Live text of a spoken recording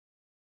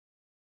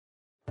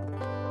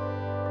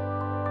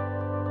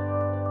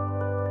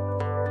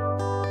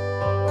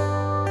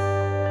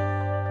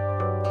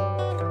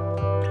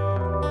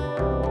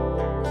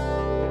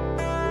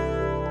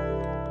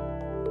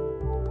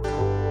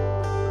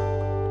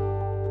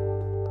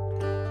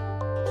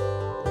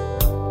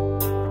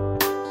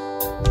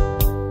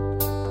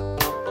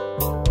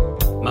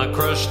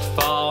crushed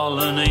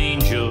fallen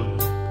angel,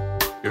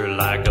 you're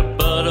like a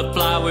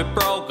butterfly with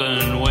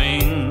broken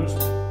wings.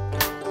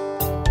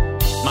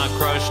 My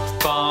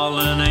crushed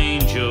fallen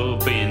angel,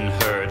 been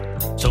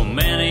hurt so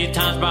many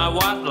times by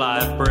what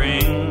life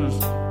brings.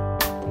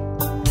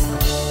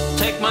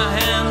 Take my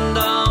hand,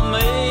 I'll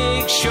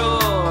make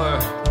sure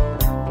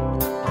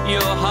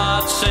your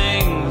heart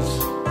sings.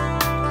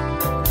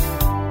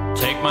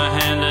 Take my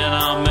hand and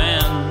I'll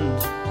mend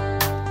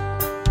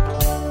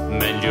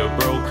your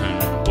broken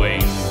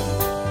wings.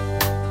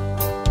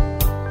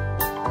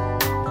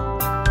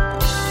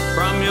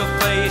 From your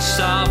face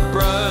I'll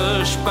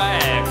brush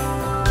back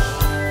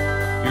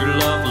your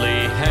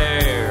lovely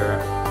hair,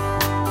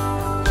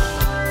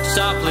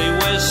 softly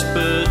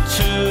whisper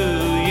to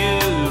you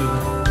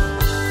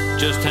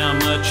just how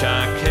much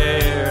I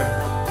care.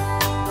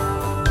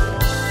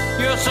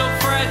 You're so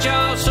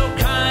fragile, so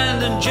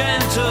kind and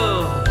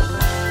gentle,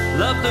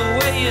 love the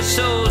way you're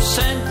so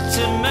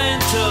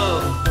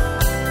sentimental.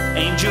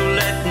 Angel,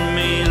 let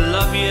me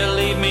love you,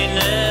 leave me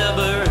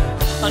never.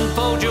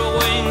 Unfold your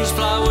wings,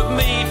 fly with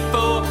me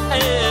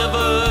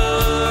forever.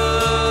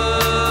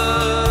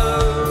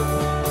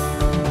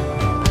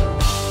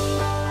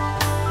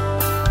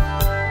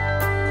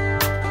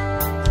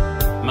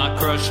 My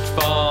crushed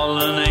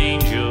fallen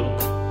angel,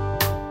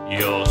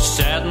 you're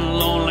sad and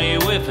lonely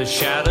with a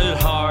shattered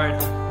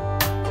heart.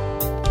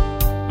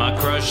 My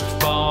crushed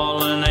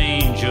fallen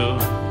angel,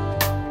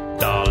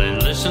 darling,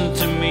 listen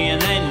to me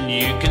and then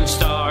you can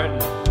start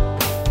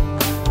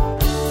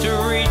to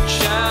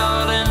reach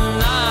out,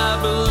 and I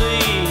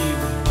believe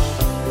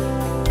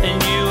in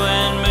you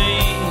and me.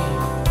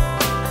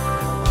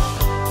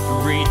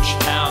 Reach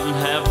out and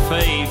have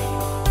faith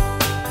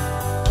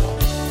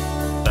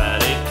that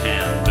it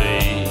can be.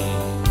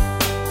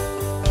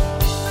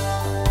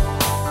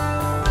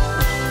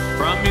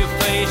 From your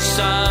face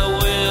I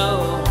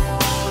will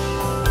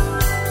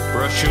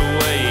brush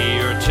away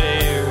your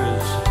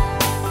tears,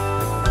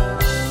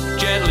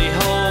 gently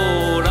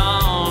hold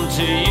on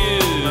to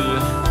you,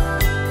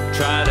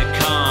 try to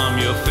calm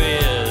your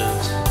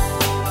fears.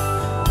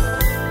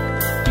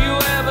 You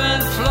ebb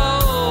and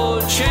flow,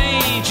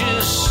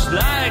 changes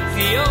like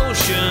the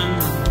ocean.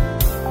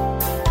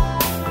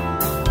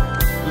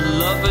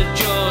 Love but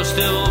you're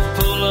still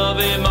full of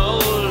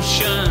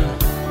emotion.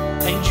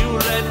 Angel,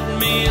 let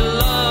me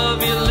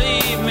love you,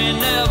 leave me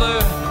never.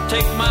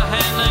 Take my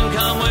hand and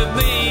come with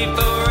me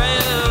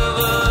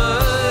forever.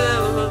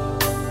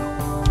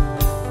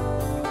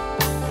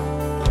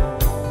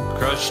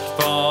 Crushed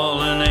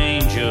fallen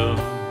angel,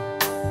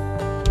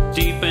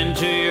 deep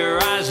into your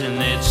eyes and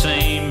it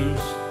seems.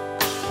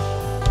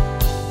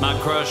 My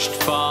crushed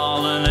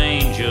fallen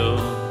angel,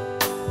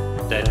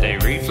 that they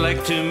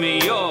reflect to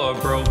me your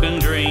broken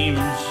dreams.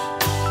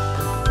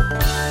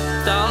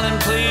 Darling,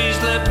 please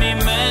let me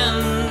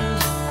mend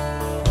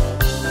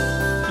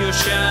your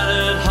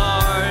shattered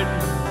heart.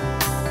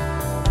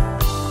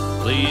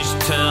 Please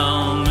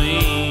tell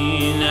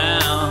me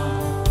now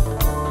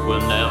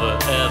we'll never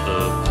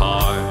ever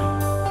part.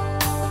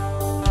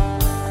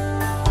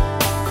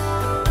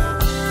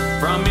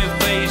 From your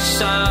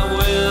face I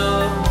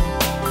will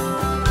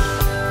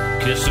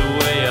kiss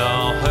away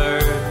all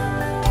hurt.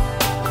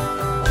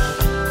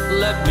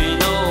 Let me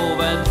know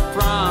that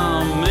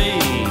from me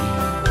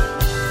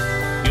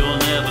you'll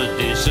never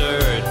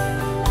desert.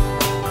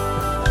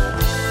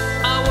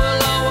 I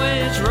will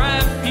always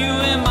wrap you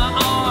in my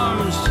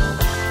arms.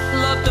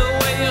 Love the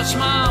way you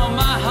smile,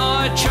 my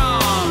heart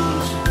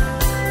charms.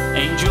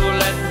 Angel,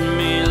 let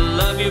me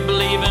love you,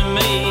 believe in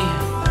me.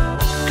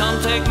 Come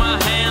take my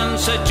hand,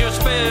 set your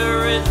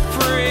spirit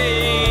free.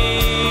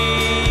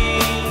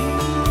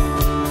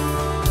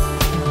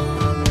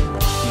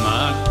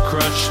 My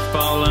crushed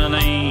fallen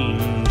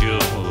angel,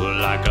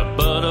 like a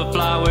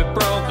butterfly with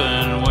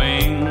broken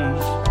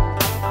wings.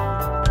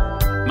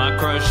 My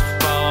crushed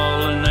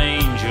fallen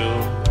angel,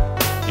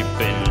 you've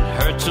been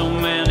hurt so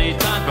many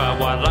times by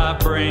what life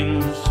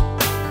brings.